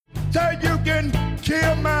Say you can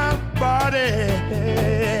kill my body,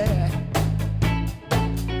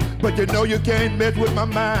 but you know you can't mess with my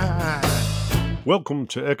mind. Welcome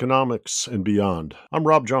to Economics and Beyond. I'm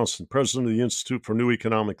Rob Johnson, president of the Institute for New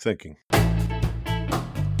Economic Thinking.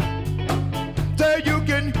 Say you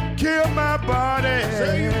can kill my body,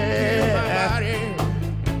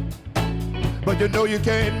 but you know you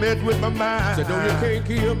can't mess with my mind. So no, you can't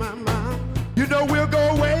kill my mind. You know we'll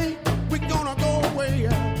go away. We're gonna go away.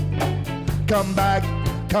 Come back,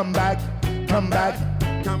 come back, come back,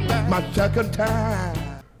 Come back. my second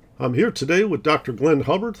time. I'm here today with Dr. Glenn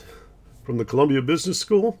Hubbard from the Columbia Business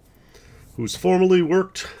School, who's formerly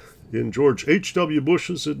worked in George H.W.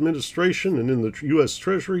 Bush's administration and in the U.S.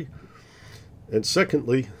 Treasury. And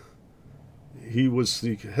secondly, he was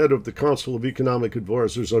the head of the Council of Economic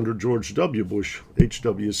Advisors under George W. Bush,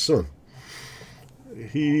 H.W.'s son.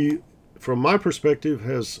 He, from my perspective,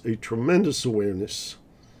 has a tremendous awareness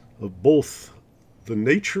of both the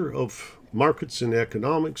nature of markets and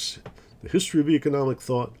economics, the history of economic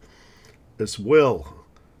thought, as well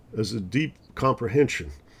as a deep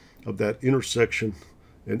comprehension of that intersection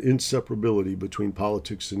and inseparability between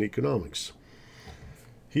politics and economics.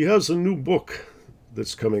 He has a new book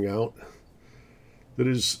that's coming out that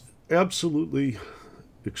is absolutely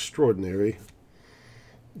extraordinary.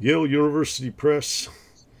 Yale University Press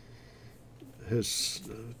has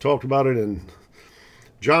talked about it, and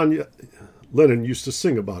John Lennon used to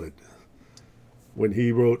sing about it when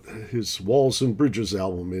he wrote his Walls and Bridges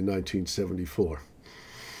album in 1974.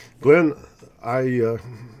 Glenn, I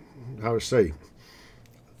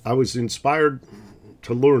was inspired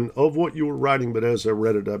to learn of what you were writing, but as I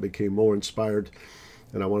read it, I became more inspired.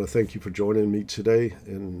 And I want to thank you for joining me today.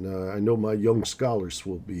 And I know my young scholars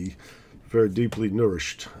will be very deeply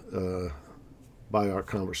nourished by our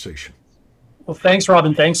conversation. Well, thanks,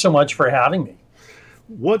 Robin. Thanks so much for having me.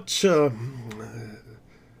 What, I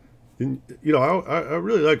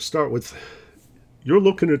really like to start with, you're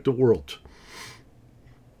looking at the world.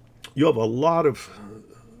 You have a lot of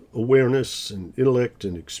awareness and intellect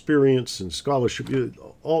and experience and scholarship,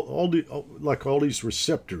 all these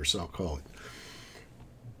receptors, I'll call it.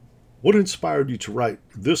 What inspired you to write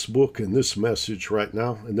this book and this message right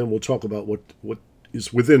now? And then we'll talk about what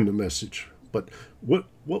is within the message. But what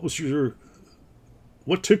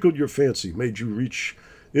tickled your fancy, made you reach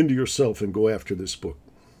into yourself and go after this book?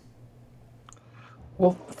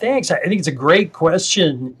 Well, thanks. I think it's a great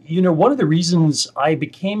question. You know, one of the reasons I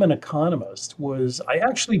became an economist was I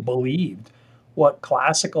actually believed what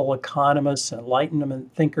classical economists and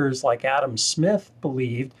Enlightenment thinkers like Adam Smith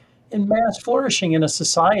believed in mass flourishing in a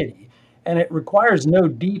society. And it requires no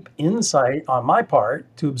deep insight on my part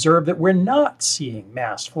to observe that we're not seeing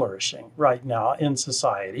mass flourishing right now in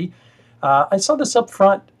society. I saw this up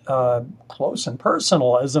front, close and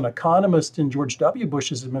personal, as an economist in George W.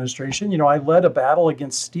 Bush's administration. You know, I led a battle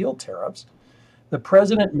against steel tariffs. The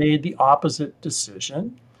president made the opposite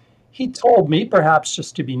decision. He told me, perhaps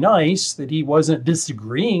just to be nice, that he wasn't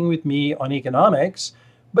disagreeing with me on economics,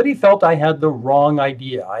 but he felt I had the wrong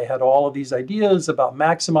idea. I had all of these ideas about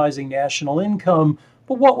maximizing national income,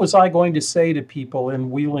 but what was I going to say to people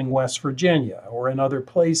in Wheeling, West Virginia, or in other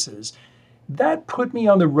places? That put me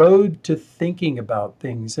on the road to thinking about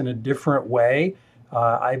things in a different way.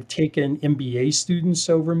 I've taken MBA students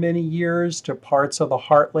over many years to parts of the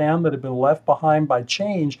heartland that have been left behind by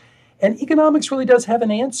change. And economics really does have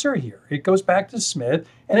an answer here. It goes back to Smith,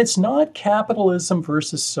 and it's not capitalism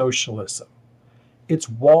versus socialism. It's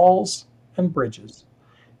walls and bridges.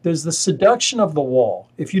 There's the seduction of the wall.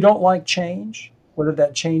 If you don't like change, whether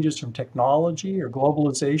that change is from technology or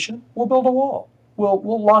globalization, we'll build a wall.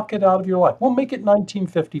 We'll lock it out of your life. We'll make it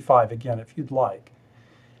 1955 again if you'd like.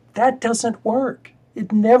 That doesn't work.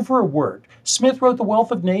 It never worked. Smith wrote The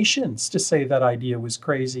Wealth of Nations to say that idea was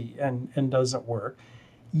crazy and doesn't work.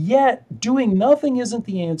 Yet, doing nothing isn't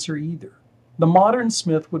the answer either. The modern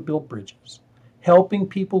Smith would build bridges, helping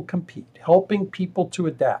people compete, helping people to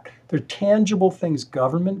adapt. They're tangible things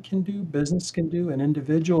government can do, business can do, and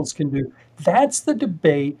individuals can do. That's the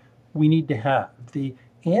debate we need to have. The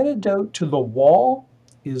antidote to the wall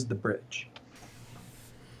is the bridge.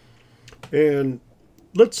 And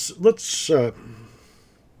let's I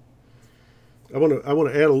want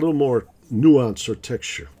to add a little more nuance or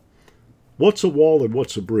texture. What's a wall and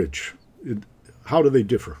what's a bridge? How do they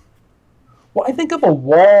differ? Well, I think of a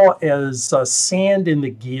wall as sand in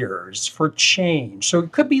the gears for change. So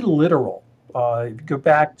it could be literal. If you go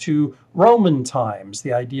back to Roman times,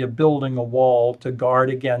 the idea of building a wall to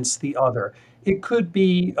guard against the other. It could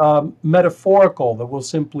be metaphorical, that will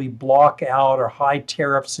simply block out or high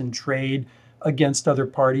tariffs in trade against other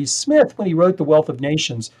parties. Smith, when he wrote The Wealth of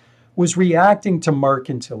Nations, was reacting to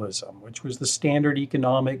mercantilism, which was the standard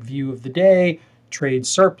economic view of the day. Trade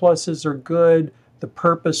surpluses are good. The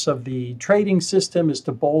purpose of the trading system is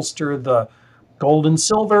to bolster the gold and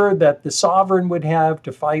silver that the sovereign would have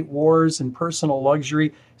to fight wars and personal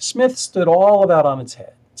luxury. Smith stood all of that on its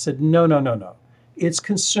head, said, no, no, no, no. It's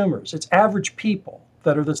consumers, it's average people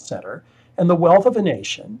that are the center. And the wealth of a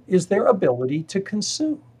nation is their ability to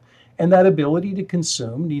consume. And that ability to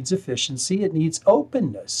consume needs efficiency. It needs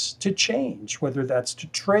openness to change, whether that's to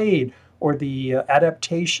trade or the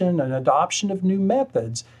adaptation and adoption of new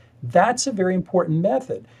methods. That's a very important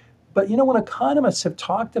method. But when economists have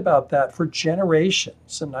talked about that for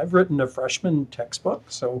generations, and I've written a freshman textbook,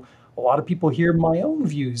 so a lot of people hear my own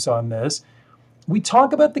views on this, we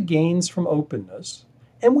talk about the gains from openness,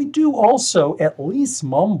 and we do also at least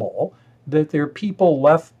mumble that there are people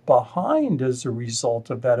left behind as a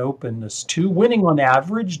result of that openness too. Winning on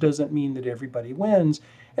average doesn't mean that everybody wins.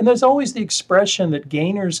 And there's always the expression that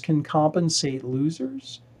gainers can compensate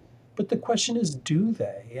losers. But the question is, do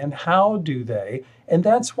they? And how do they? And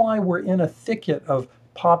that's why we're in a thicket of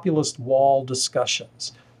populist wall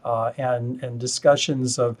discussions and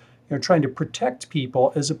discussions of trying to protect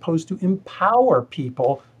people as opposed to empower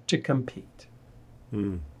people to compete.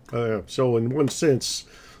 So in one sense,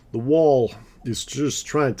 the wall is just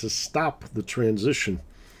trying to stop the transition.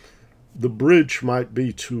 The bridge might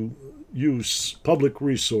be to use public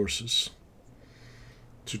resources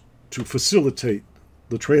to facilitate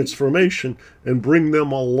the transformation and bring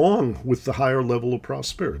them along with the higher level of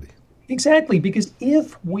prosperity. Exactly, because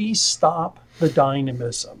if we stop the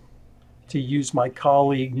dynamism, to use my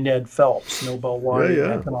colleague Ned Phelps, Nobel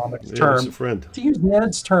laureate economics term, he's a friend. To use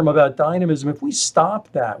Ned's term about dynamism, if we stop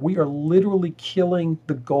that, we are literally killing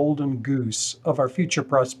the golden goose of our future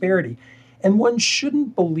prosperity. And one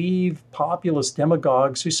shouldn't believe populist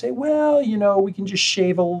demagogues who say, well, we can just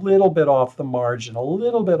shave a little bit off the margin, a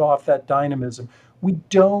little bit off that dynamism. We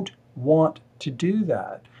don't want to do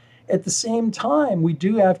that. At the same time, we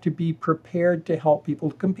do have to be prepared to help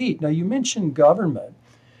people compete. Now, you mentioned government.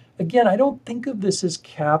 Again, I don't think of this as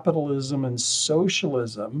capitalism and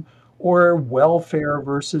socialism or welfare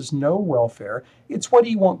versus no welfare. It's what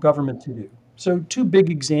do you want government to do? So two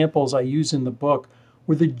big examples I use in the book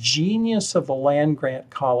were the genius of the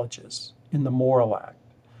land-grant colleges in the Morrill Act.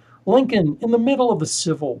 Lincoln, in the middle of the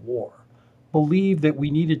Civil War, believed that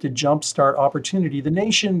we needed to jumpstart opportunity. The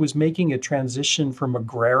nation was making a transition from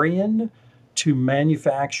agrarian to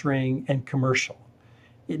manufacturing and commercial.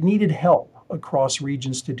 It needed help across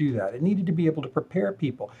regions to do that. It needed to be able to prepare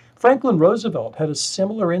people. Franklin Roosevelt had a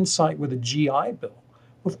similar insight with a GI Bill.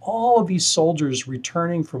 With all of these soldiers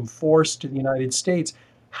returning from force to the United States,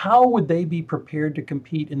 how would they be prepared to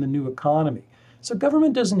compete in the new economy? So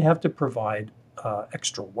government doesn't have to provide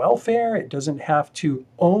extra welfare. It doesn't have to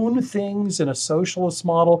own things in a socialist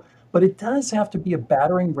model, but it does have to be a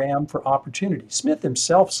battering ram for opportunity. Smith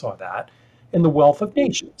himself saw that in The Wealth of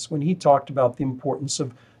Nations when he talked about the importance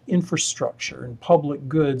of infrastructure and public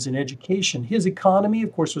goods and education. His economy,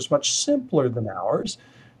 of course, was much simpler than ours.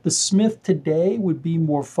 The Smith today would be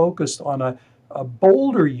more focused on a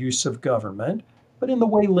bolder use of government, but in the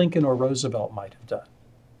way Lincoln or Roosevelt might have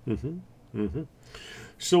done.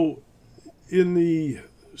 So in the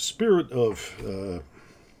spirit of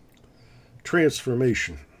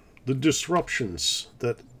transformation, the disruptions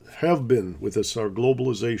that have been with us are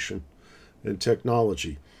globalization and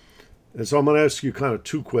technology. And so I'm going to ask you kind of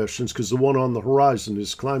two questions, because the one on the horizon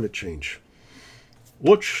is climate change.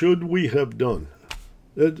 What should we have done?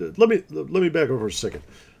 Let me back over a second.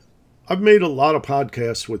 I've made a lot of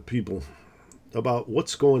podcasts with people about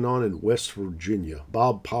what's going on in West Virginia,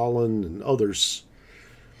 Bob Pollan and others.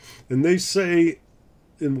 And they say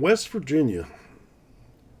in West Virginia,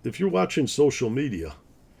 if you're watching social media,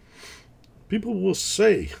 people will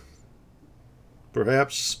say,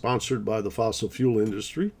 perhaps sponsored by the fossil fuel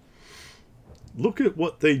industry, look at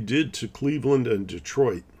what they did to Cleveland and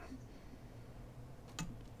Detroit.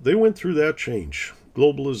 They went through that change,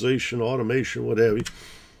 globalization, automation, what have you,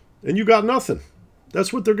 and you got nothing.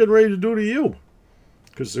 That's what they're getting ready to do to you,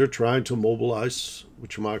 because they're trying to mobilize,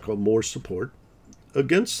 what you might call more support,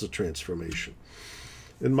 against the transformation.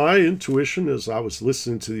 And my intuition as I was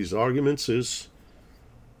listening to these arguments is,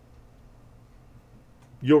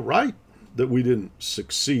 you're right that we didn't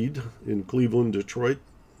succeed in Cleveland, Detroit,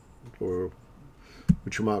 or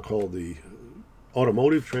what you might call the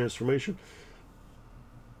automotive transformation.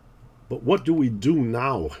 But what do we do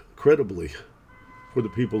now, credibly, for the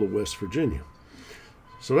people of West Virginia?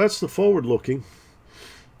 So that's the forward-looking.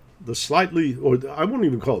 The slightly, or I wouldn't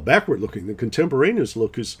even call it backward-looking, the contemporaneous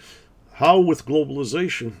look is how, with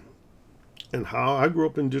globalization, and how I grew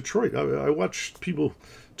up in Detroit. I watched people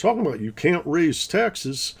talking about you can't raise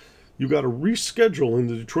taxes. You got to reschedule in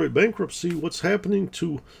the Detroit bankruptcy what's happening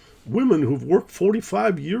to women who've worked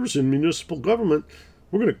 45 years in municipal government.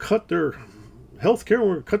 We're going to cut their health care,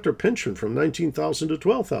 we're going to cut their pension from 19,000 to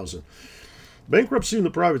 12,000. Bankruptcy in the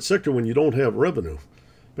private sector when you don't have revenue.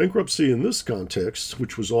 Bankruptcy in this context,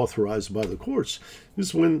 which was authorized by the courts,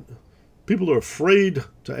 is when people are afraid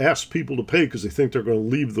to ask people to pay because they think they're going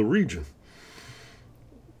to leave the region.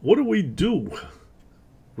 What do we do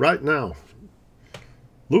right now?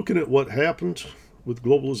 Looking at what happened with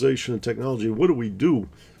globalization and technology, what do we do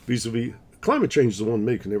vis-a-vis climate change is the one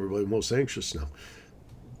making everybody most anxious now.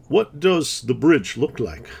 What does the bridge look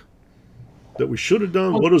like that we should have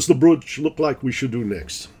done? What does the bridge look like we should do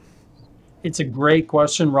next? It's a great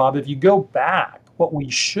question, Rob. If you go back, what we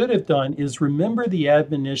should have done is remember the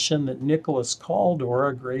admonition that Nicholas Kaldor,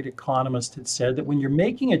 a great economist, had said that when you're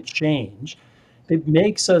making a change, it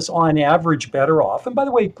makes us on average better off. And by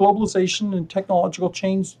the way, globalization and technological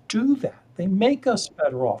change do that. They make us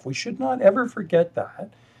better off. We should not ever forget that.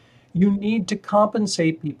 You need to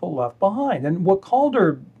compensate people left behind. And what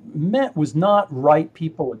Calder meant was not write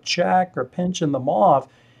people a check or pension them off.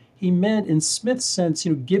 He meant, in Smith's sense,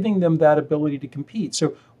 giving them that ability to compete.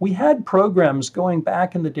 So we had programs going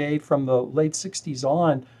back in the day from the late 60s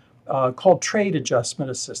on called trade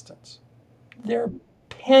adjustment assistance. They're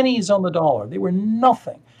pennies on the dollar. They were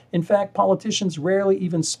nothing. In fact, politicians rarely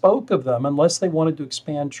even spoke of them unless they wanted to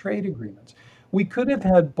expand trade agreements. We could have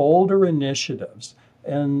had bolder initiatives.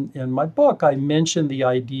 And in my book, I mentioned the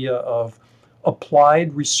idea of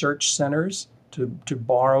applied research centers to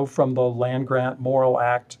borrow from the land grant Morrill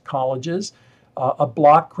Act colleges, a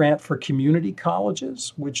block grant for community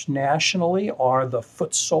colleges, which nationally are the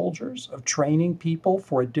foot soldiers of training people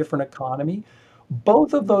for a different economy.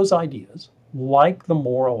 Both of those ideas, like the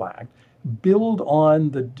Morrill Act, build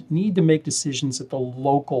on the need to make decisions at the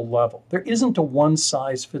local level. There isn't a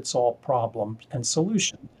one-size-fits-all problem and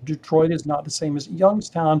solution. Detroit is not the same as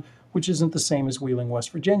Youngstown, which isn't the same as Wheeling,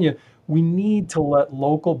 West Virginia. We need to let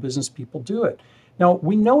local business people do it. Now,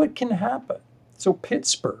 we know it can happen. So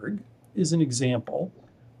Pittsburgh is an example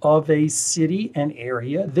of a city and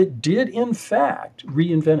area that did, in fact,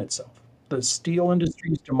 reinvent itself. The steel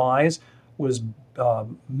industry's demise was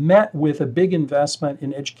met with a big investment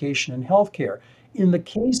in education and healthcare. In the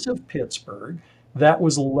case of Pittsburgh, that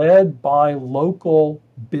was led by local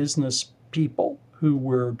business people who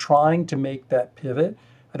were trying to make that pivot.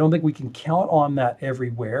 I don't think we can count on that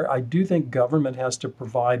everywhere. I do think government has to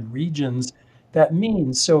provide regions that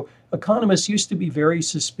means. So economists used to be very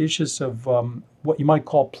suspicious of what you might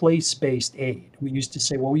call place-based aid. We used to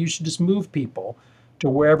say, well, you should just move people to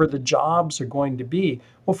wherever the jobs are going to be.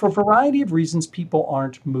 Well, for a variety of reasons, people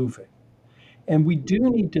aren't moving. And we do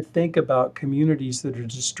need to think about communities that are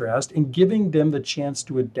distressed and giving them the chance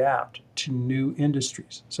to adapt to new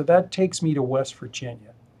industries. So that takes me to West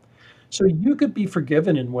Virginia. So you could be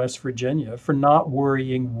forgiven in West Virginia for not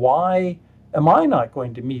worrying, why am I not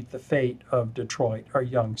going to meet the fate of Detroit or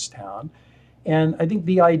Youngstown? And I think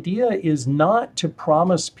the idea is not to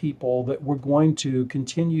promise people that we're going to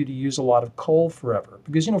continue to use a lot of coal forever,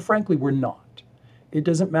 because, frankly, we're not. It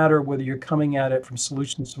doesn't matter whether you're coming at it from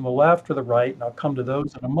solutions from the left or the right, and I'll come to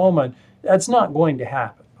those in a moment. That's not going to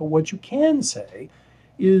happen. But what you can say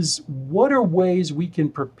is, what are ways we can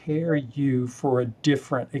prepare you for a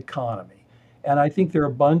different economy? And I think there are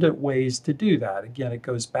abundant ways to do that. Again, it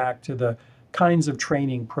goes back to the kinds of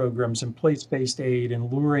training programs and place-based aid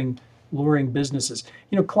and luring businesses.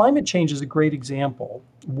 Climate change is a great example.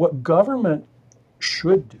 What government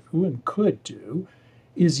should do and could do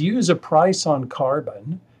is use a price on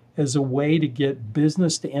carbon as a way to get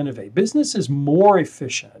business to innovate. Business is more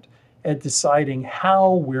efficient at deciding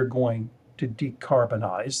how we're going to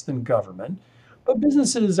decarbonize than government, but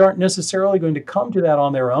businesses aren't necessarily going to come to that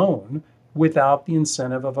on their own without the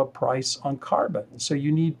incentive of a price on carbon. So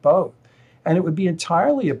you need both. And it would be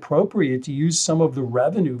entirely appropriate to use some of the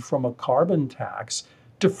revenue from a carbon tax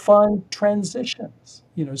to fund transitions,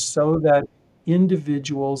 so that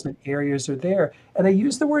individuals and areas are there. And I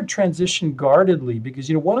use the word transition guardedly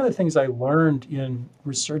because, one of the things I learned in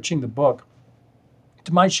researching the book,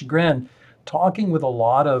 to my chagrin, talking with a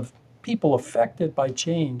lot of people affected by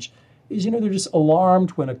change, is, they're just alarmed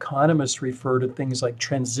when economists refer to things like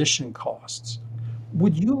transition costs.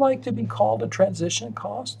 Would you like to be called a transition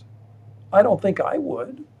cost? I don't think I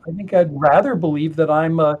would. I think I'd rather believe that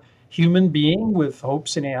I'm a human being with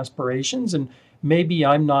hopes and aspirations, and maybe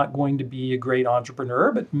I'm not going to be a great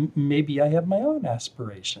entrepreneur, but maybe I have my own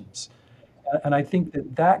aspirations. And I think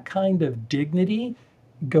that kind of dignity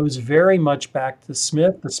goes very much back to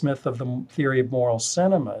Smith, the Smith of the theory of moral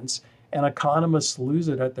sentiments, and economists lose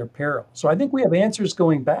it at their peril. So I think we have answers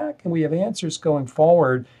going back and we have answers going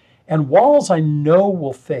forward. And walls I know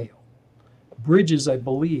will fail. Bridges, I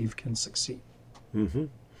believe, can succeed. Hmm.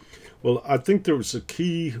 Well, I think there was a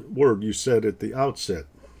key word you said at the outset.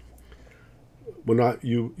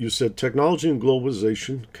 You said technology and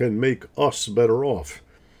globalization can make us better off.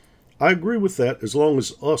 I agree with that as long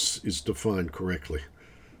as us is defined correctly.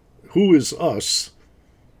 Who is us?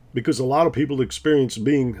 Because a lot of people experience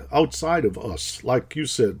being outside of us, like you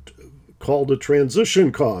said, called a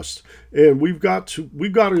transition cost. And we've got to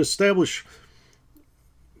establish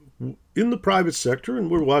in the private sector, and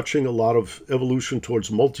we're watching a lot of evolution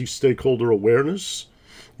towards multi-stakeholder awareness,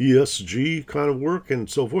 ESG kind of work, and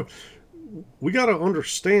so forth. We got to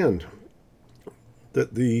understand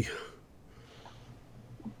that the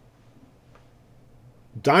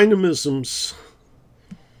dynamisms,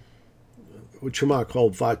 which you might call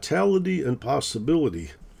vitality and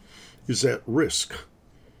possibility, is at risk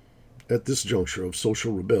at this juncture of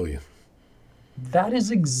social rebellion. That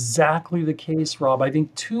is exactly the case, Rob. I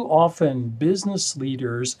think too often business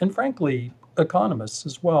leaders, and frankly, economists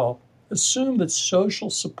as well, assume that social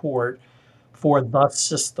support for the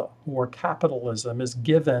system or capitalism is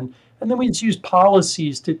given, and then we just use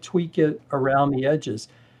policies to tweak it around the edges.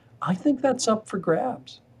 I think that's up for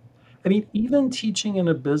grabs. I mean, even teaching in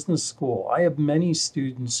a business school, I have many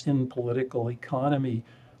students in political economy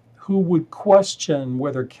who would question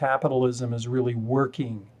whether capitalism is really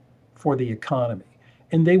working for the economy.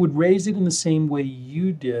 And they would raise it in the same way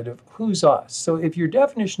you did of who's us. So if your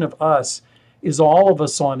definition of us is all of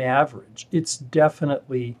us on average, it's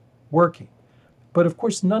definitely working. But of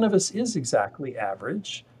course, none of us is exactly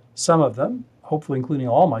average. Some of them, hopefully including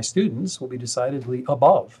all my students, will be decidedly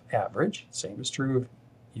above average. Same is true of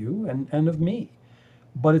you and of me.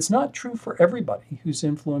 But it's not true for everybody who's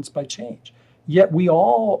influenced by change. Yet we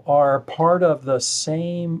all are part of the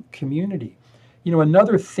same community. You know,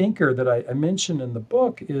 another thinker that I mentioned in the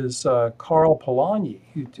book is Karl Polanyi,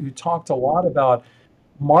 who talked a lot about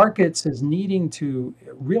markets as needing to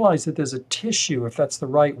realize that there's a tissue, if that's the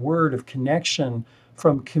right word, of connection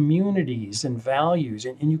from communities and values.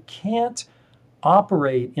 And you can't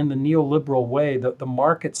operate in the neoliberal way, the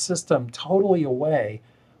market system, totally away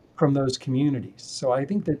from those communities. So I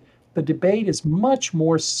think that the debate is much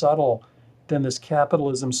more subtle than this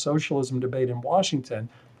capitalism socialism debate in Washington,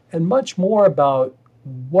 and much more about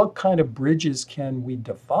what kind of bridges can we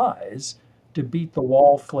devise to beat the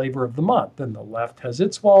wall flavor of the month. And the left has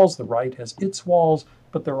its walls, the right has its walls,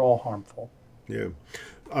 but they're all harmful. Yeah,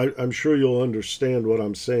 I'm sure you'll understand what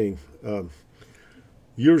I'm saying.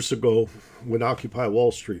 Years ago, when Occupy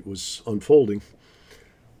Wall Street was unfolding,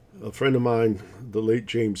 a friend of mine, the late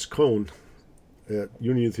James Cone at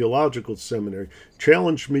Union Theological Seminary,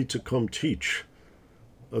 challenged me to come teach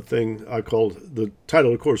a thing I called, the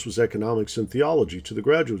title of the course was Economics and Theology, to the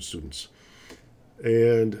graduate students.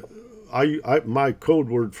 And my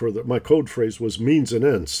code phrase was means and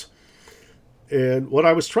ends. And what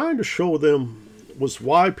I was trying to show them was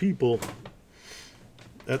why people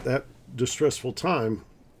at that distressful time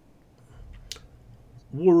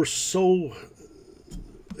were so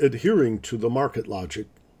adhering to the market logic,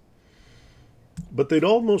 but they'd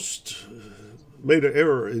almost made an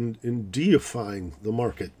error in deifying the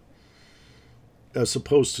market as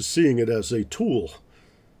opposed to seeing it as a tool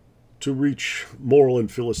to reach moral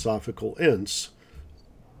and philosophical ends,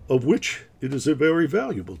 of which it is a very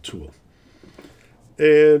valuable tool.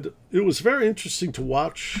 And it was very interesting to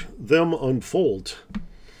watch them unfold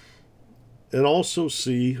and also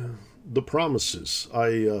see the promises.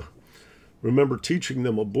 I remember teaching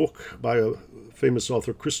them a book by a famous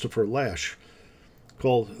author, Christopher Lasch,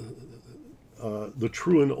 called The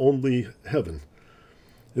True and Only Heaven.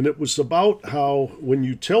 And it was about how when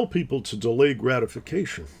you tell people to delay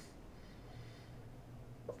gratification,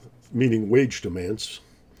 meaning wage demands,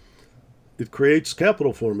 it creates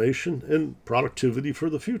capital formation and productivity for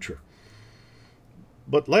the future.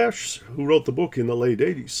 But Lasch, who wrote the book in the late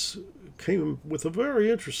 80s, came with a very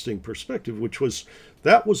interesting perspective, which was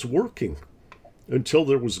that was working until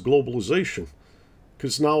there was globalization.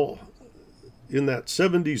 Because now, in that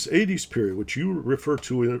 70s, 80s period, which you refer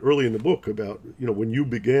to early in the book about, when you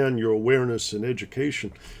began your awareness and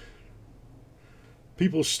education,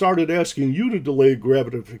 people started asking you to delay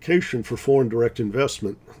gratification for foreign direct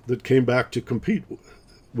investment that came back to compete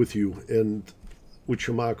with you, and which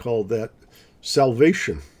you might call that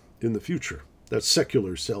salvation in the future, that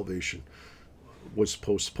secular salvation, was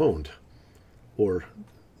postponed or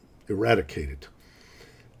eradicated.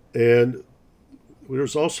 And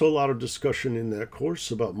There's also a lot of discussion in that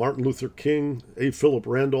course about Martin Luther King, A. Philip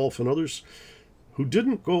Randolph, and others who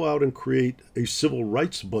didn't go out and create a civil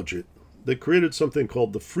rights budget. They created something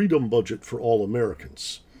called the Freedom Budget for all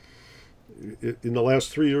Americans. In the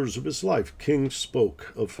last 3 years of his life, King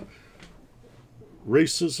spoke of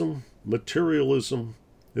racism, materialism,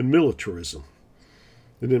 and militarism.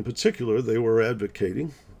 And in particular, they were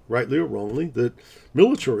advocating, rightly or wrongly, that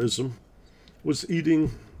militarism was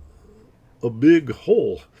eating a big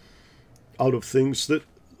hole out of things that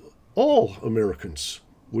all Americans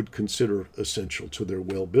would consider essential to their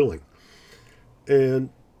well-being. And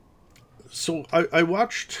so I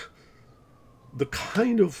watched the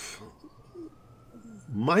kind of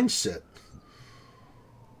mindset,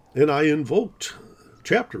 and I invoked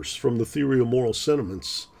chapters from the Theory of Moral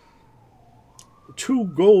Sentiments to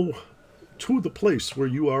go to the place where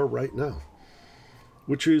you are right now,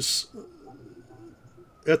 which is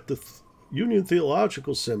at the Union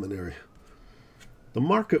Theological Seminary. The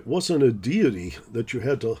market wasn't a deity that you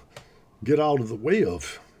had to get out of the way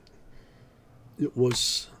of. It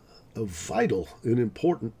was a vital and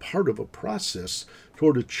important part of a process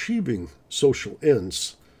toward achieving social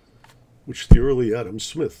ends, which the early Adam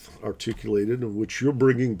Smith articulated and which you're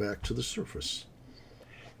bringing back to the surface.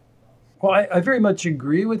 Well, I very much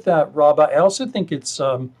agree with that, Rob. I also think it's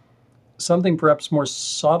something perhaps more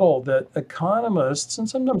subtle that economists and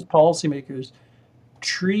sometimes policymakers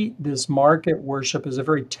treat this market worship as a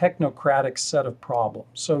very technocratic set of problems.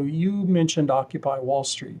 So you mentioned Occupy Wall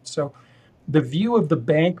Street. So the view of the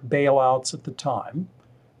bank bailouts at the time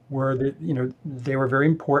were that, they were very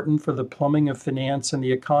important for the plumbing of finance and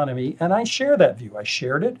the economy. And I share that view. I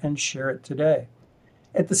shared it and share it today.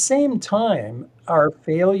 At the same time, our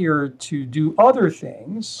failure to do other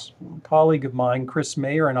things, a colleague of mine, Chris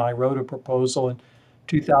Mayer, and I wrote a proposal in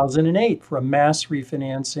 2008 for a mass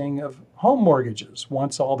refinancing of home mortgages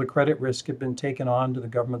once all the credit risk had been taken on to the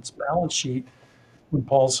government's balance sheet.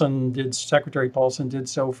 When Secretary Paulson did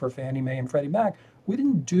so for Fannie Mae and Freddie Mac, we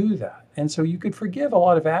didn't do that. And so you could forgive a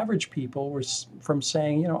lot of average people from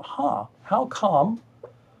saying, how come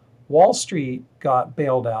Wall Street got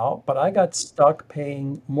bailed out, but I got stuck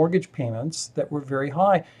paying mortgage payments that were very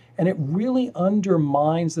high. And it really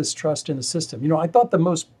undermines this trust in the system. I thought the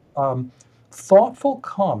most thoughtful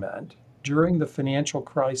comment during the financial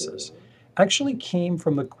crisis actually came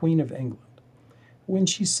from the Queen of England when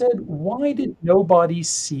she said, "Why did nobody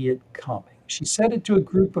see it coming?" She said it to a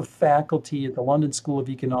group of faculty at the London School of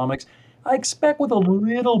Economics. I expect with a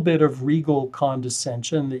little bit of regal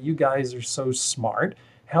condescension that you guys are so smart.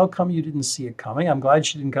 How come you didn't see it coming? I'm glad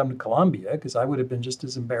she didn't come to Columbia because I would have been just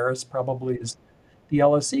as embarrassed probably as the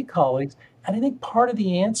LSE colleagues. And I think part of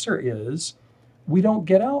the answer is we don't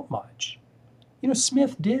get out much.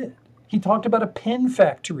 Smith did. He talked about a pen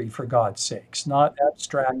factory, for God's sakes, not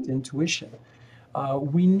abstract intuition.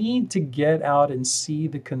 We need to get out and see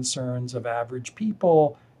the concerns of average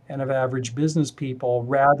people and of average business people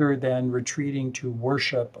rather than retreating to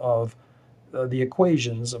worship of the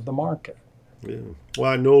equations of the market. Yeah.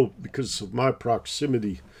 Well, I know because of my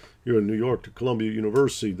proximity here in New York to Columbia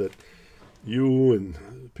University that you and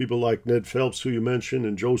people like Ned Phelps, who you mentioned,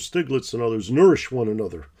 and Joe Stiglitz and others nourish one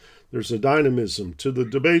another. There's a dynamism to the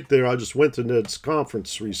debate there. I just went to Ned's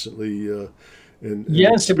conference recently and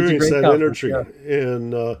Yes, it was a experienced great that conference. energy. Yeah.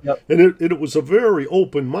 And Yep. it was a very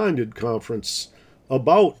open-minded conference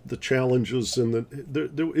about the challenges, and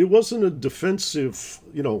it wasn't a defensive,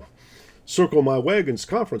 circle my wagons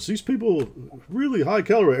conference. These people really high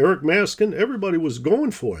caliber. Eric Maskin, everybody was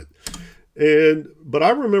going for it. But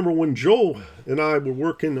I remember when Joe and I were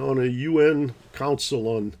working on a UN Council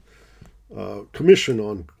on Commission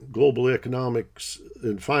on Global Economics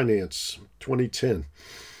and Finance, 2010.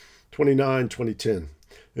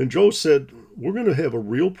 And Joe said, "We're going to have a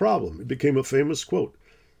real problem." It became a famous quote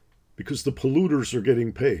because the polluters are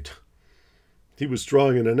getting paid. He was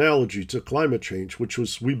drawing an analogy to climate change, which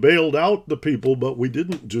was we bailed out the people, but we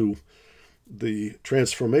didn't do the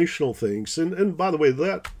transformational things. And by the way,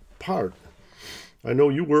 that part, I know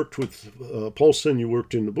you worked with Paulson, you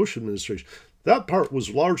worked in the Bush administration. That part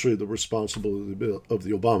was largely the responsibility of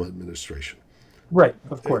the Obama administration. Right,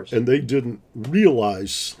 of course. And they didn't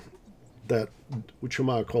realize that, which you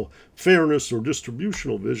might call fairness or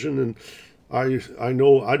distributional vision. And I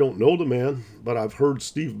know I don't know the man, but I've heard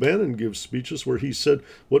Steve Bannon give speeches where he said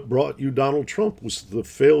what brought you Donald Trump was the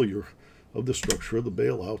failure of the structure of the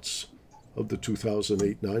bailouts of the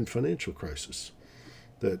 2008-9 financial crisis.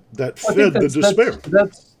 That I think fed the despair.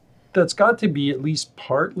 that's got to be at least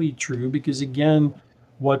partly true because again,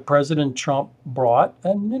 what President Trump brought,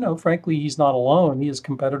 and frankly, he's not alone. He has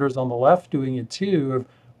competitors on the left doing it too. Of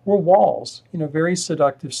were walls, very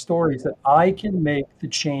seductive stories that I can make the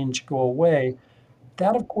change go away.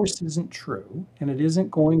 That, of course, isn't true, and it isn't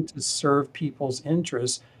going to serve people's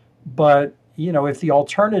interests. But, if the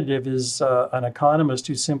alternative is an economist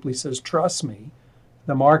who simply says, trust me,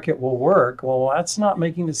 the market will work, well, that's not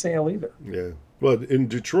making the sale either. Yeah. But in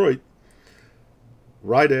Detroit,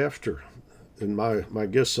 right after, and my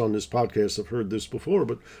guests on this podcast have heard this before,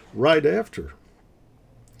 but right after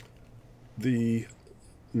the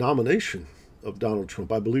nomination of Donald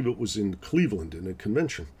Trump, I believe it was in Cleveland in a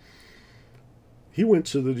convention, he went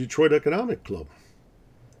to the Detroit Economic Club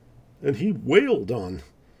and he wailed on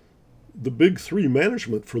the big three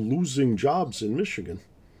management for losing jobs in Michigan.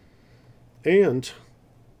 And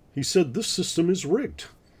he said this system is rigged.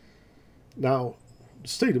 Now, the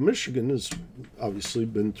state of Michigan has obviously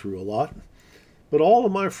been through a lot, but all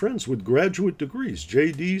of my friends with graduate degrees,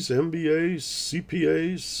 JDs, MBAs,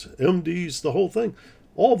 CPAs, MDs, the whole thing,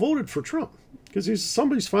 all voted for Trump because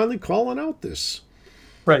somebody's finally calling out this.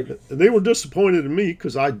 Right. And they were disappointed in me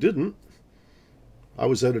because I didn't. I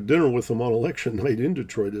was at a dinner with them on election night in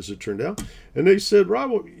Detroit, as it turned out. And they said,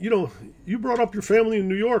 Rob, you brought up your family in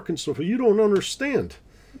New York and stuff. You don't understand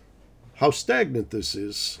how stagnant this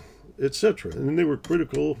is, etc. And they were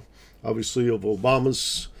critical, obviously, of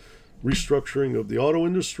Obama's restructuring of the auto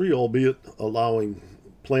industry, albeit allowing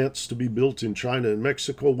plants to be built in China and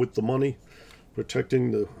Mexico with the money,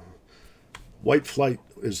 protecting the white flight,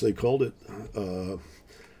 as they called it,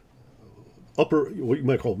 upper, what you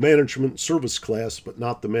might call management service class, but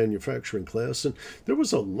not the manufacturing class. And there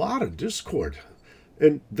was a lot of discord.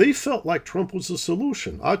 And they felt like Trump was the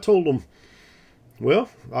solution. I told them, well,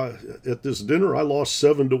 at this dinner, I lost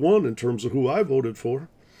 7-1 in terms of who I voted for.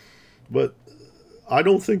 But I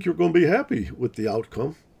don't think you're going to be happy with the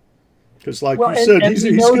outcome. Because like you said,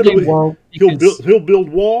 he'll build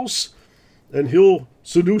walls and he'll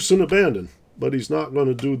seduce and abandon. But he's not going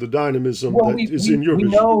to do the dynamism in your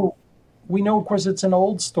vision. We know, of course, it's an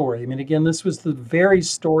old story. I mean, again, this was the very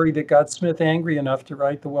story that got Smith angry enough to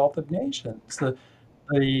write The Wealth of Nations,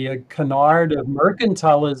 the canard of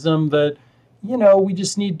mercantilism that, we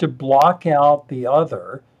just need to block out the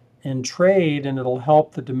other and trade, and it'll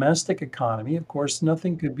help the domestic economy. Of course,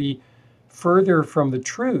 nothing could be further from the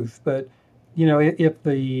truth. But, if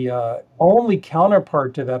the only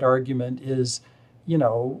counterpart to that argument is,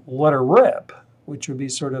 let her rip, which would be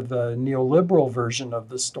sort of the neoliberal version of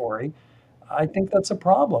the story, I think that's a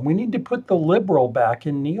problem. We need to put the liberal back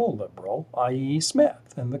in neoliberal, i.e.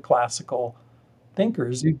 Smith and the classical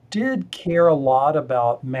thinkers who did care a lot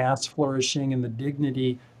about mass flourishing and the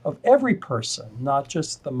dignity of every person, not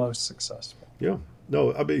just the most successful. Yeah.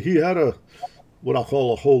 No, I mean, he had what I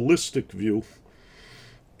call a holistic view.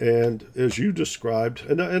 And as you described,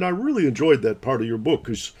 and I really enjoyed that part of your book,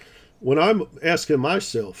 because when I'm asking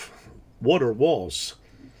myself, what are walls?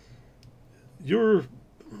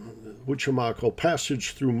 Which you might call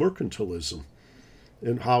passage through mercantilism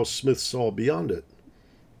and how Smith saw beyond it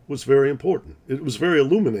was very important. It was very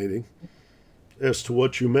illuminating as to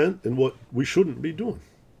what you meant and what we shouldn't be doing.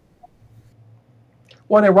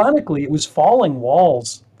 Well, ironically, it was falling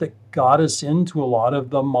walls that got us into a lot of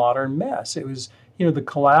the modern mess. It was, the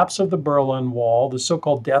collapse of the Berlin Wall, the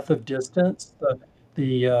so-called death of distance,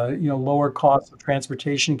 the lower cost of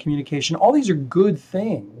transportation, communication. All these are good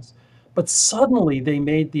things. But suddenly they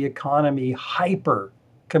made the economy hyper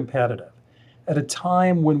competitive at a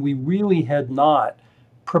time when we really had not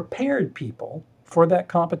prepared people for that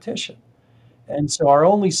competition. And so our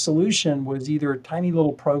only solution was either tiny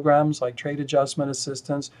little programs like trade adjustment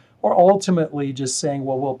assistance, or ultimately just saying,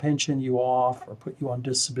 well, we'll pension you off or put you on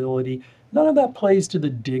disability. None of that plays to the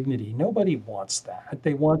dignity. Nobody wants that.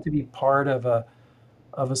 They want to be part of a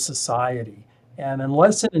society. And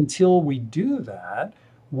unless and until we do that,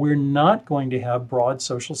 we're not going to have broad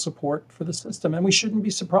social support for the system. And we shouldn't be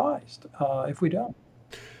surprised if we don't.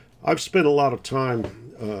 I've spent a lot of time,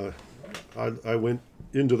 I went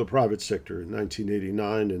into the private sector in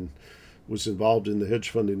 1989 and was involved in the hedge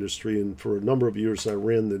fund industry. And for a number of years, I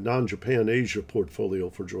ran the non-Japan Asia portfolio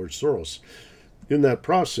for George Soros. In that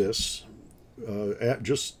process,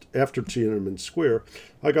 just after Tiananmen Square,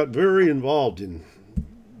 I got very involved in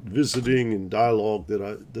visiting and dialogue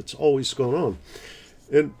that's always gone on.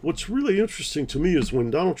 And what's really interesting to me is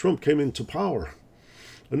when Donald Trump came into power,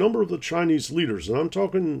 a number of the Chinese leaders, and I'm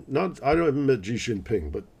talking I haven't met Xi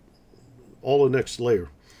Jinping, but all the next layer,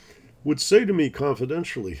 would say to me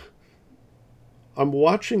confidentially, I'm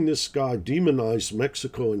watching this guy demonize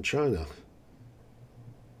Mexico and China,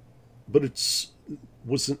 but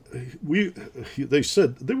they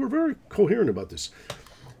said, they were very coherent about this.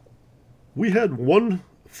 We had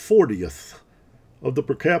 1/40th of the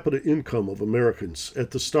per capita income of Americans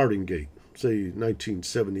at the starting gate, say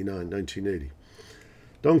 1979, 1980.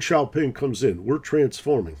 Deng Xiaoping comes in. We're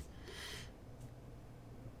transforming.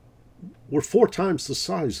 We're 4 times the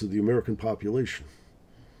size of the American population.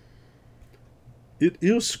 It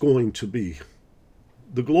is going to be,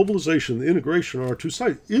 the globalization, the integration of our two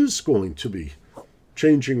sides is going to be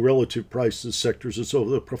changing relative prices, sectors, and so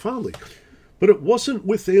on profoundly. But it wasn't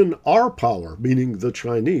within our power, meaning the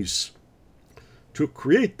Chinese, to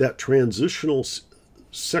create that transitional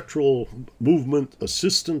sectoral movement,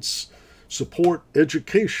 assistance, support,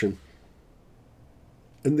 education,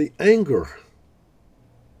 and the anger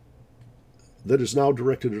that is now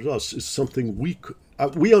directed at us is something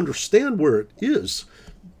we understand where it is,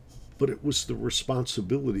 but it was the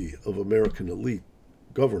responsibility of American elite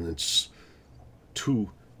governance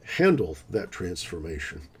to handle that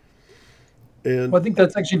transformation. And Well, I think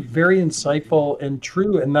that's actually very insightful and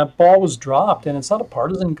true. And that ball was dropped, and it's not a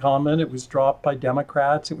partisan comment. It was dropped by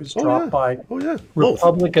Democrats. It was dropped by oh yeah, both.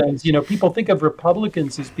 Republicans. People think of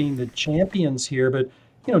Republicans as being the champions here, but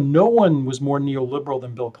no one was more neoliberal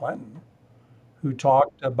than Bill Clinton, who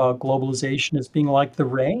talked about globalization as being like the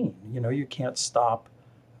rain. You can't stop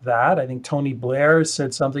that. I think Tony Blair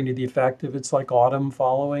said something to the effect of it's like autumn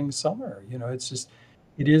following summer. It's just,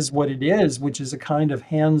 it is what it is, which is a kind of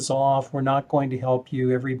hands off. We're not going to help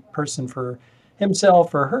you, every person for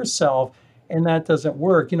himself or herself. And that doesn't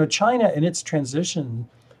work. China in its transition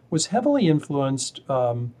was heavily influenced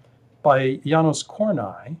by Janos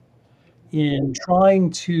Kornai in trying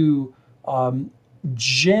to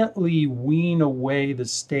gently wean away the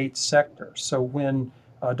state sector. So when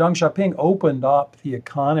Deng Xiaoping opened up the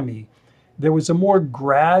economy, there was a more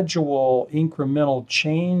gradual, incremental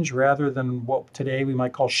change rather than what today we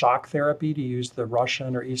might call shock therapy, to use the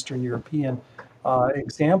Russian or Eastern European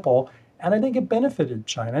example. And I think it benefited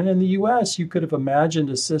China. And in the US, you could have imagined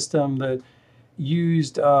a system that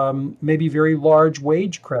used maybe very large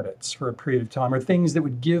wage credits for a period of time, or things that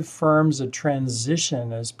would give firms a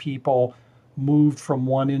transition as people moved from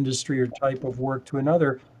one industry or type of work to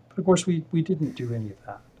another. But of course, we didn't do any of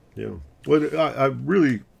that. Yeah. Well, I'm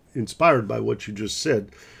really inspired by what you just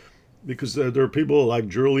said, because there are people like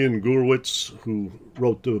Julian Gurwitz who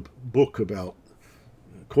wrote the book about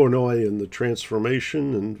Kornai and the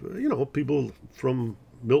transformation, and people from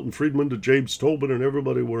Milton Friedman to James Tobin and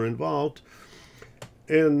everybody were involved.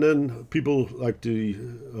 And then people like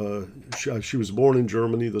she was born in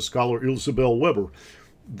Germany, the scholar Isabel Weber.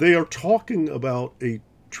 They are talking about a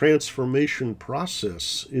transformation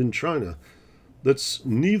process in China that's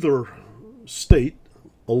neither state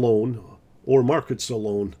alone or markets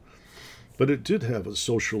alone, but it did have a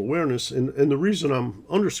social awareness. And the reason I'm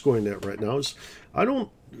underscoring that right now is I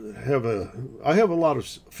have a lot of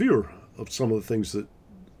fear of some of the things that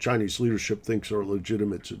Chinese leadership thinks are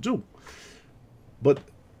legitimate to do. But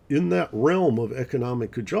in that realm of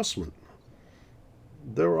economic adjustment,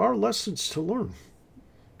 there are lessons to learn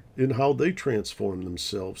in how they transform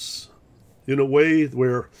themselves in a way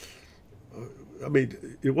where,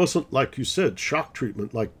 it wasn't, like you said, shock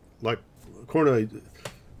treatment, like Kornai.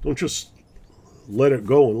 Don't just let it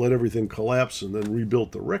go and let everything collapse and then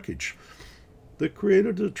rebuild the wreckage. They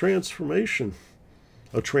created a transformation,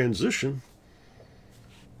 a transition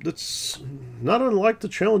that's not unlike the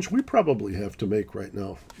challenge we probably have to make right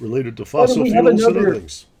now related to fossil fuels and other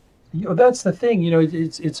things. That's the thing.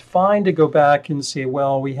 It's fine to go back and say,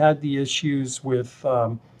 well, we had the issues with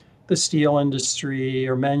the steel industry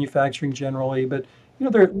or manufacturing generally, but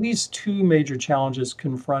there are at least 2 major challenges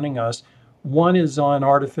confronting us. One is on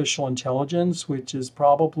artificial intelligence, which is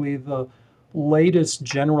probably the latest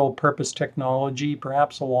general purpose technology,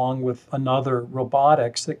 perhaps along with another,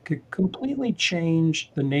 robotics, that could completely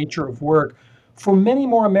change the nature of work for many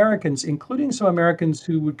more Americans, including some Americans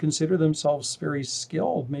who would consider themselves very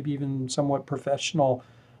skilled, maybe even somewhat professional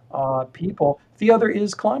people. The other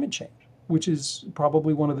is climate change, which is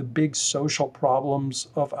probably one of the big social problems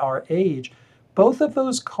of our age. Both of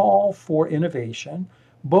those call for innovation.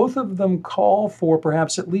 Both of them call for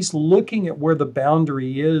perhaps at least looking at where the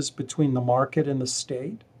boundary is between the market and the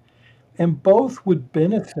state. And both would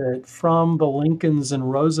benefit from the Lincolns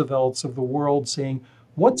and Roosevelts of the world saying,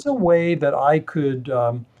 what's a way that I could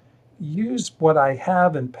use what I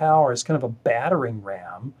have in power as kind of a battering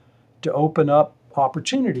ram to open up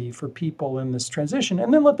opportunity for people in this transition,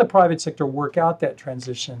 and then let the private sector work out that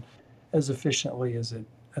transition as efficiently as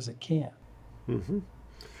it can. Mm-hmm.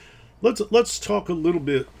 Let's talk a little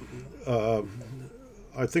bit.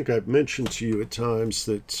 I think I've mentioned to you at times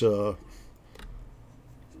that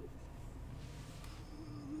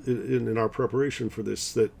in our preparation for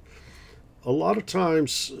this, that a lot of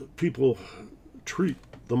times people treat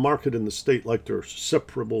the market and the state like they're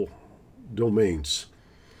separable domains.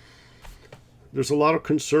 There's a lot of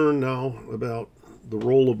concern now about the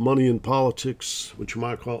role of money in politics, which you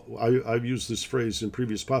might call, I've used this phrase in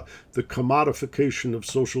previous the commodification of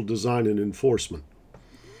social design and enforcement.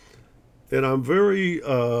 And I'm very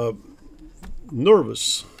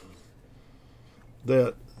nervous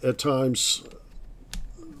that at times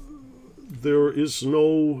there is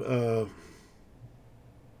no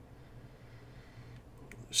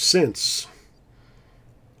sense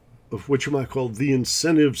of what you might call the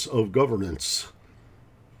incentives of governance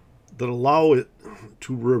that allow it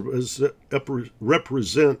to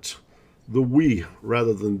represent the we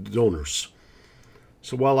rather than donors.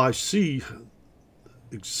 So while I see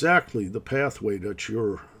exactly the pathway that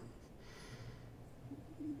you're,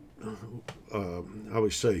 how we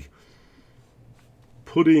say,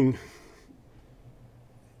 putting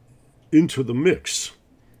into the mix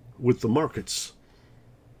with the markets,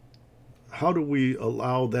 how do we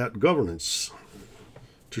allow that governance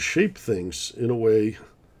to shape things in a way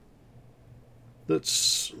that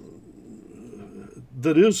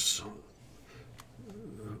is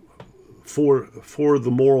for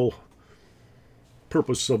the moral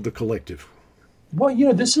purpose of the collective? Well,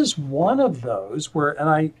 this is one of those where, and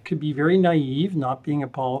I could be very naive, not being a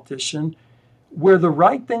politician, where the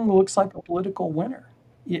right thing looks like a political winner.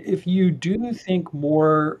 If you do think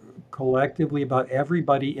more collectively about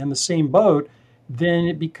everybody in the same boat, then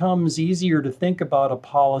it becomes easier to think about a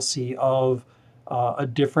policy of a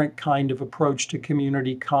different kind of approach to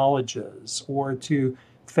community colleges or to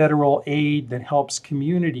federal aid that helps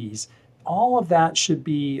communities. All of that should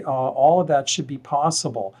be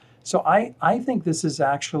possible. So I think this is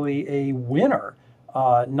actually a winner,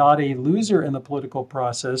 not a loser in the political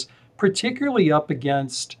process, particularly up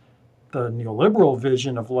against the neoliberal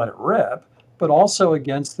vision of let it rip, but also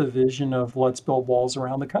against the vision of let's build walls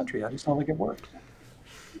around the country. I just don't think it works.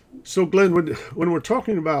 So, Glenn, when we're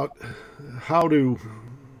talking about how to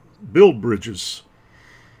build bridges,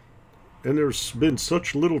 and there's been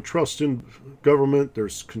such little trust in government,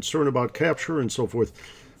 there's concern about capture and so forth,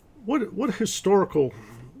 what historical,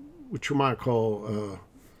 what you might call,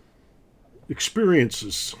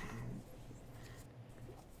 experiences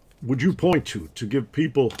would you point to give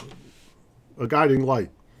people a guiding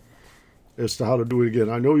light as to how to do it again?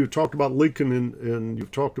 I know you've talked about Lincoln and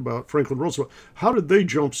you've talked about Franklin Roosevelt. How did they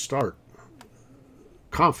jumpstart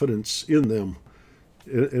confidence in them,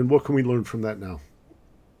 and what can we learn from that now?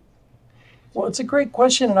 Well, it's a great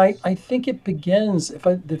question, and I think it begins, if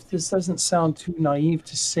this doesn't sound too naive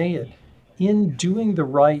to say it, in doing the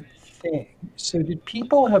right thing. So did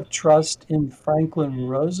people have trust in Franklin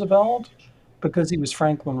Roosevelt because he was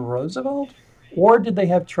Franklin Roosevelt? Or did they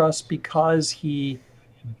have trust because he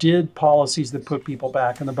did policies that put people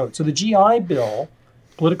back in the boat? So the GI Bill,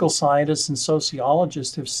 political scientists and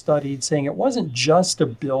sociologists have studied, saying it wasn't just a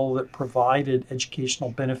bill that provided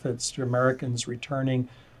educational benefits to Americans returning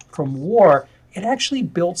from war. It actually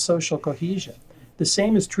built social cohesion. The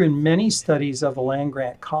same is true in many studies of the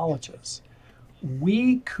land-grant colleges.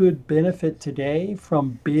 We could benefit today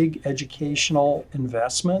from big educational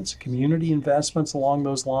investments, community investments along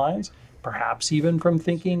those lines, perhaps even from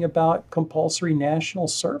thinking about compulsory national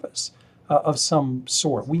service of some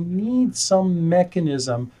sort. We need some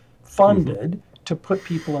mechanism funded to put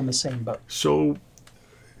people in the same boat. So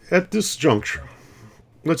at this juncture,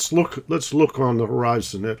 let's look on the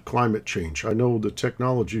horizon at climate change. I know the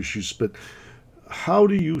technology issues, but how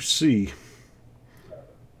do you see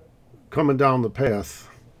coming down the path?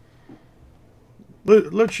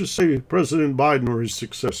 Let's just say President Biden or his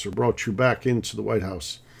successor brought you back into the White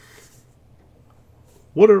House.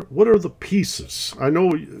 What are the pieces? I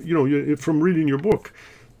know, from reading your book,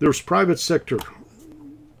 there's private sector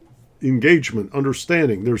engagement,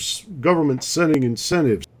 understanding. There's government setting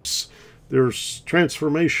incentives. There's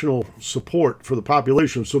transformational support for the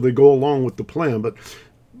population so they go along with the plan. But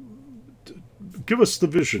give us the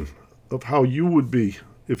vision of how you would be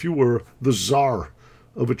if you were the czar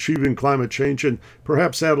of achieving climate change, and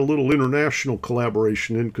perhaps add a little international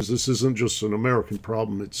collaboration in, because this isn't just an American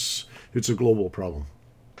problem, it's a global problem.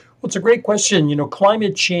 Well, it's a great question.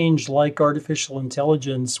 Climate change, like artificial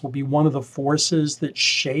intelligence, will be one of the forces that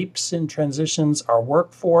shapes and transitions our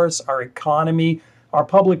workforce, our economy, our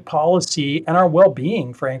public policy, and our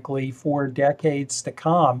well-being, frankly, for decades to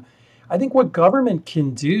come. I think what government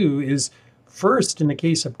can do is, first, in the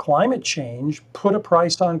case of climate change, put a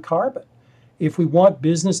price on carbon. If we want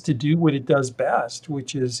business to do what it does best,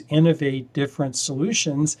 which is innovate different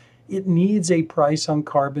solutions, it needs a price on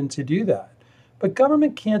carbon to do that. But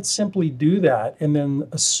government can't simply do that and then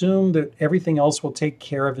assume that everything else will take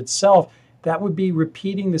care of itself. that would be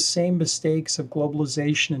repeating the same mistakes of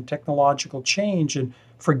globalization and technological change and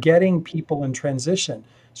forgetting people in transition.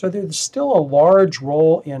 So there's still a large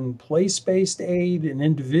role in place based aid and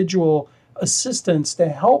individual assistance to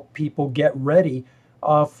help people get ready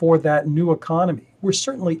for that new economy. We're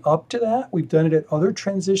certainly up to that. We've done it at other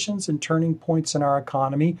transitions and turning points in our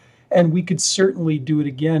economy, and we could certainly do it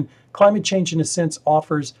again. Climate change, in a sense,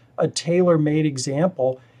 offers a tailor made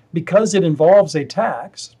example because it involves a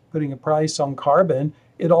tax, putting a price on carbon.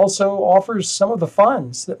 It also offers some of the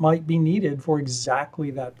funds that might be needed for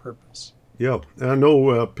exactly that purpose. Yeah, and I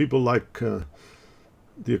know people like the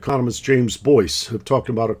economist James Boyce have talked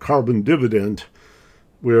about a carbon dividend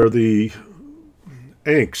where the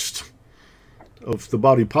angst of the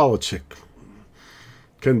body politic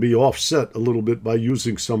can be offset a little bit by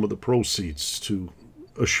using some of the proceeds to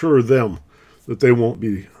assure them that they won't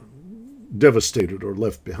be devastated or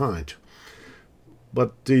left behind.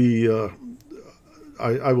 But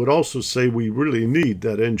I would also say we really need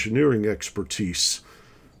that engineering expertise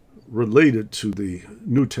related to the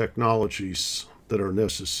new technologies that are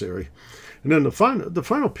necessary. And then the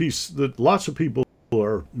final piece that lots of people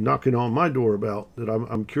are knocking on my door about, that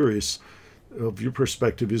I'm curious of your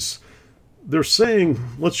perspective, is they're saying,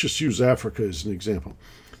 let's just use Africa as an example.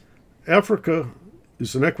 Africa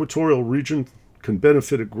is an equatorial region, can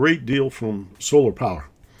benefit a great deal from solar power.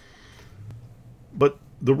 But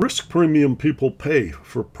the risk premium people pay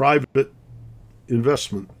for private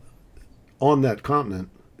investment on that continent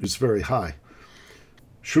is very high.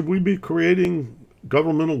 Should we be creating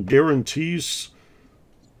governmental guarantees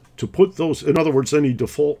to put those, in other words, any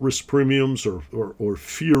default risk premiums or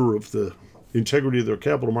fear of the integrity of their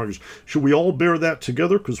capital markets, should we all bear that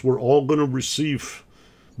together because we're all going to receive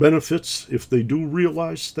benefits if they do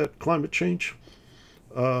realize that climate change?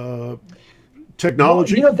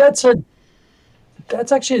 Technology? Well, that's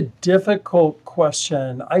actually a difficult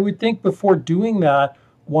question. I would think before doing that,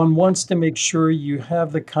 one wants to make sure you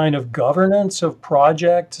have the kind of governance of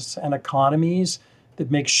projects and economies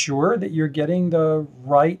that makes sure that you're getting the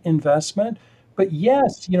right investment. But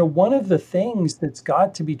yes, one of the things that's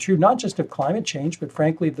got to be true, not just of climate change, but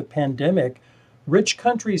frankly of the pandemic, rich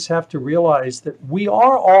countries have to realize that we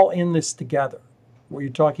are all in this together. Where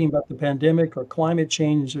you're talking about the pandemic or climate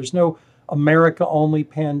change, there's no America only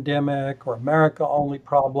pandemic or America only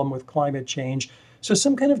problem with climate change. So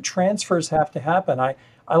some kind of transfers have to happen.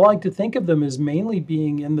 I like to think of them as mainly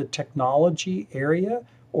being in the technology area,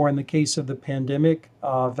 or in the case of the pandemic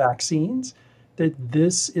vaccines, that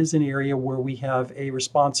this is an area where we have a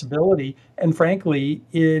responsibility, and frankly,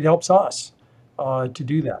 it helps us to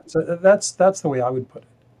do that. So that's the way I would put it.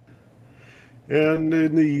 And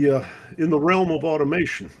in the realm of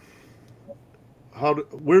automation,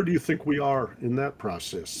 where do you think we are in that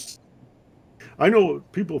process? I know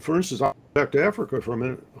people, for instance, back to Africa for a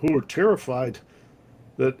minute, who are terrified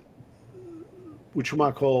that, which you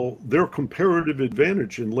might call their comparative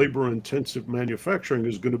advantage in labor-intensive manufacturing,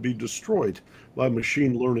 is going to be destroyed by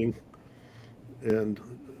machine learning and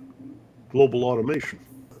global automation.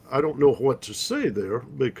 I don't know what to say there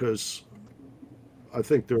because I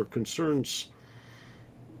think their concerns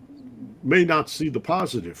may not see the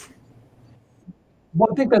positive. Well,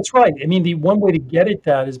 I think that's right. I mean, the one way to get at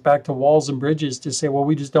that is back to walls and bridges to say, well,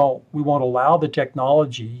 we won't allow the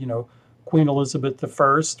technology. Queen Elizabeth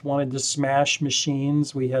I wanted to smash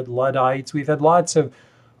machines. We had Luddites. We've had lots of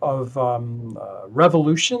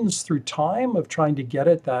revolutions through time of trying to get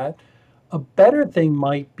at that. A better thing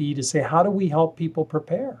might be to say, how do we help people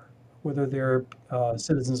prepare? Whether they're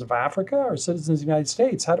citizens of Africa or citizens of the United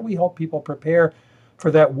States, how do we help people prepare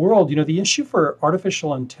for that world? The issue for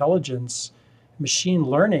artificial intelligence, machine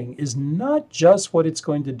learning, is not just what it's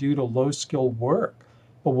going to do to low-skilled work,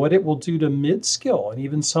 but what it will do to mid-skill and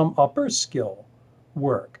even some upper-skill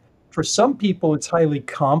work. For some people, it's highly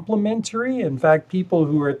complementary. In fact, people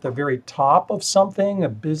who are at the very top of something, a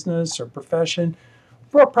business or profession,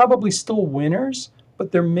 are probably still winners,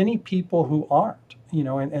 but there are many people who aren't.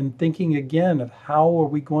 And thinking again of how are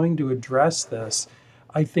we going to address this,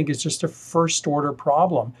 I think is just a first-order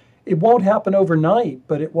problem. It won't happen overnight,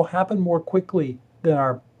 but it will happen more quickly than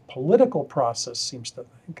our political process seems to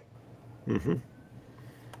think. Mm-hmm.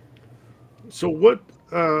 So what?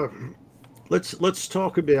 Let's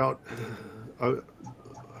talk about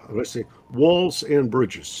let's say walls and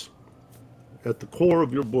bridges. At the core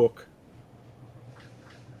of your book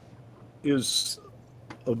is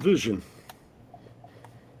a vision,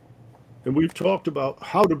 and we've talked about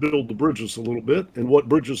how to build the bridges a little bit and what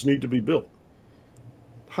bridges need to be built.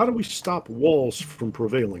 How do we stop walls from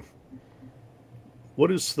prevailing?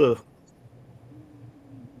 What is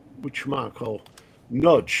what you might call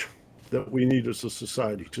nudge that we need as a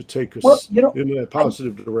society to take Well, us in a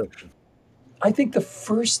positive direction? I think the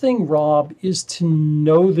first thing, Rob, is to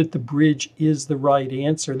know that the bridge is the right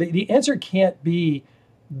answer. The answer can't be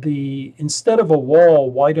instead of a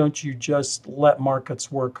wall, why don't you just let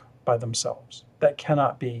markets work by themselves? That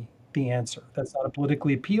cannot be the answer. That's not a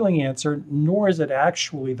politically appealing answer, nor is it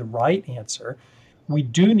actually the right answer. We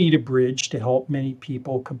do need a bridge to help many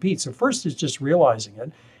people compete. So, first is just realizing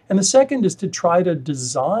it. And the second is to try to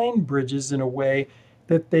design bridges in a way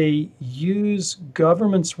that they use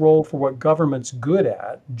government's role for what government's good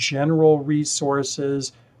at, general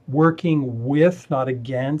resources, working with, not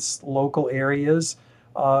against local areas,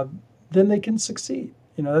 uh, then they can succeed.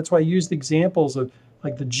 That's why I used examples of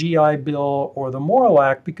like the GI Bill or the Morrill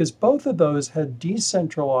Act, because both of those had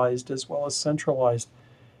decentralized as well as centralized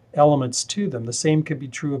elements to them. The same could be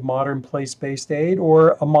true of modern place-based aid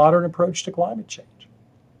or a modern approach to climate change.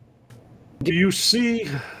 Do you see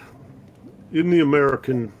in the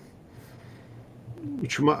American,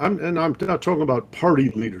 and I'm not talking about party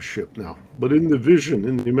leadership now, but in the vision,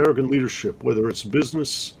 in the American leadership, whether it's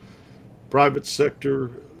business, private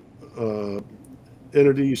sector,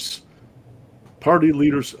 entities, party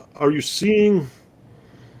leaders, are you seeing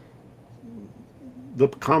the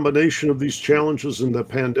combination of these challenges in the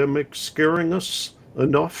pandemic scaring us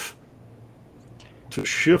enough to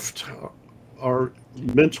shift our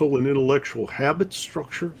mental and intellectual habit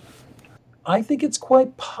structure? I think it's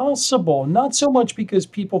quite possible, not so much because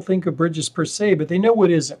people think of bridges per se, but they know what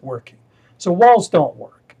isn't working. So walls don't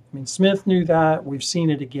work. I mean, Smith knew that. We've seen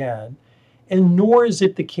it again. And nor is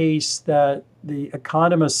it the case that the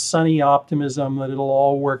economist's sunny optimism that it'll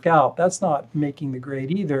all work out. That's not making the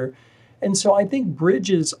grade either. And so I think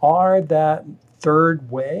bridges are that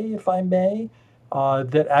third way, if I may,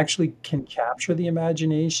 that actually can capture the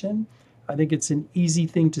imagination. I think it's an easy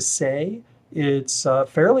thing to say. It's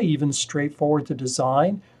fairly even straightforward to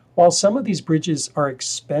design. While some of these bridges are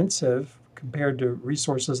expensive compared to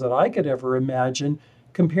resources that I could ever imagine,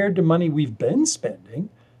 compared to money we've been spending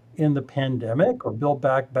in the pandemic or Build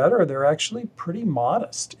Back Better, they're actually pretty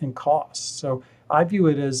modest in costs. So I view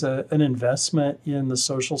it as an investment in the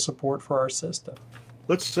social support for our system.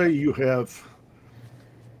 Let's say you have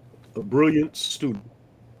a brilliant student.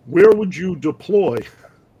 Where would you deploy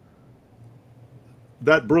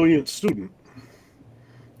that brilliant student,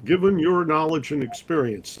 given your knowledge and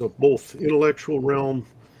experience of both intellectual realm,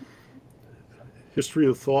 history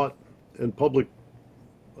of thought, and public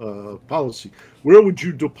policy? Where would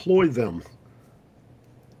you deploy them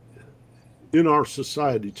in our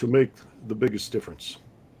society to make the biggest difference?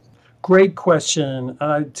 Great question.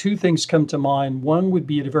 Two things come to mind. One would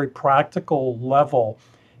be at a very practical level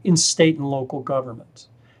in state and local government.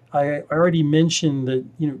 I already mentioned that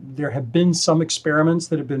there have been some experiments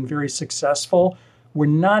that have been very successful. We're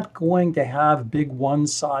not going to have big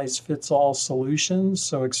one-size-fits-all solutions,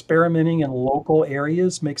 so experimenting in local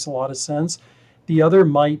areas makes a lot of sense. The other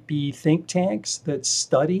might be think tanks that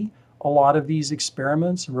study a lot of these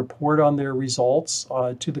experiments and report on their results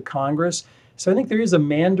to the Congress. So I think there is a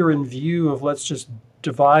Mandarin view of let's just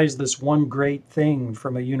devise this one great thing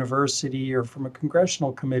from a university or from a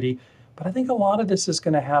congressional committee. But I think a lot of this is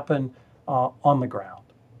going to happen on the ground.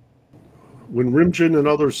 When Rimjin and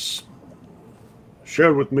others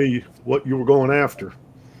shared with me what you were going after,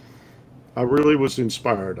 I really was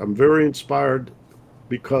inspired. I'm very inspired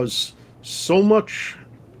because so much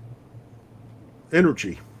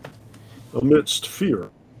energy amidst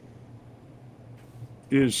fear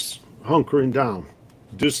is hunkering down,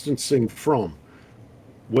 distancing from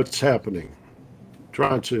what's happening,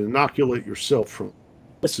 trying to inoculate yourself from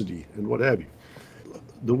publicity and what have you.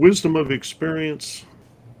 The wisdom of experience,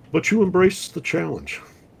 but you embrace the challenge.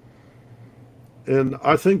 And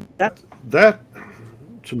I think that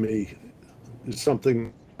to me is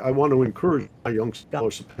something I want to encourage my young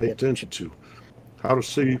scholars to pay attention to. How to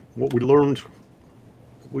see what we learned,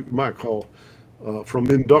 we might call from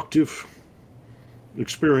inductive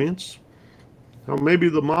experience. How maybe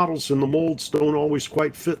the models and the molds don't always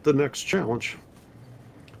quite fit the next challenge.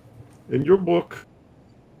 In your book,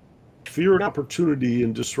 Fear and Opportunity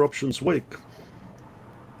in Disruption's Wake,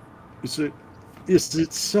 is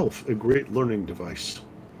itself a great learning device.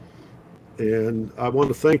 And I want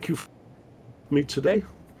to thank you for me today.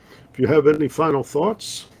 If you have any final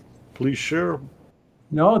thoughts, please share.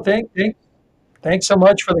 No, thanks so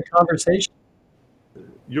much for the conversation.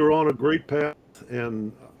 You're on a great path,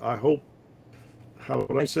 and I hope, how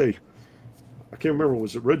would I say, I can't remember,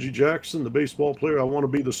 was it Reggie Jackson, the baseball player? I want to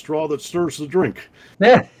be the straw that stirs the drink.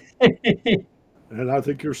 Yeah. And I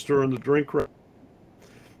think you're stirring the drink right.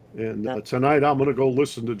 And tonight I'm going to go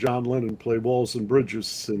listen to John Lennon play Walls and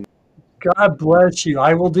Bridges. And God bless you.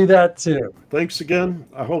 I will do that too. Thanks again.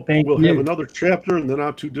 I hope Thank we'll have you. another chapter in the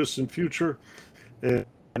not too distant future. And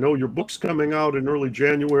I know your book's coming out in early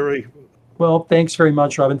January. Well, thanks very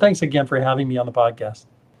much, Robin. Thanks again for having me on the podcast.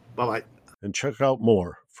 Bye-bye. And check out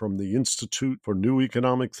more from the Institute for New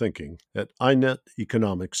Economic Thinking at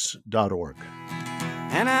ineteconomics.org.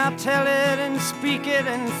 And I'll tell it and speak it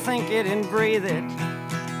and think it and breathe it,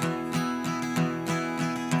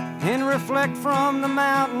 and reflect from the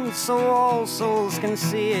mountains so all souls can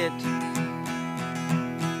see it.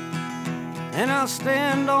 And I'll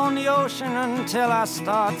stand on the ocean until I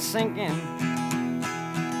start sinking,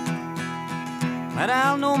 but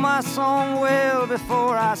I'll know my song well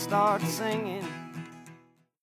before I start singing.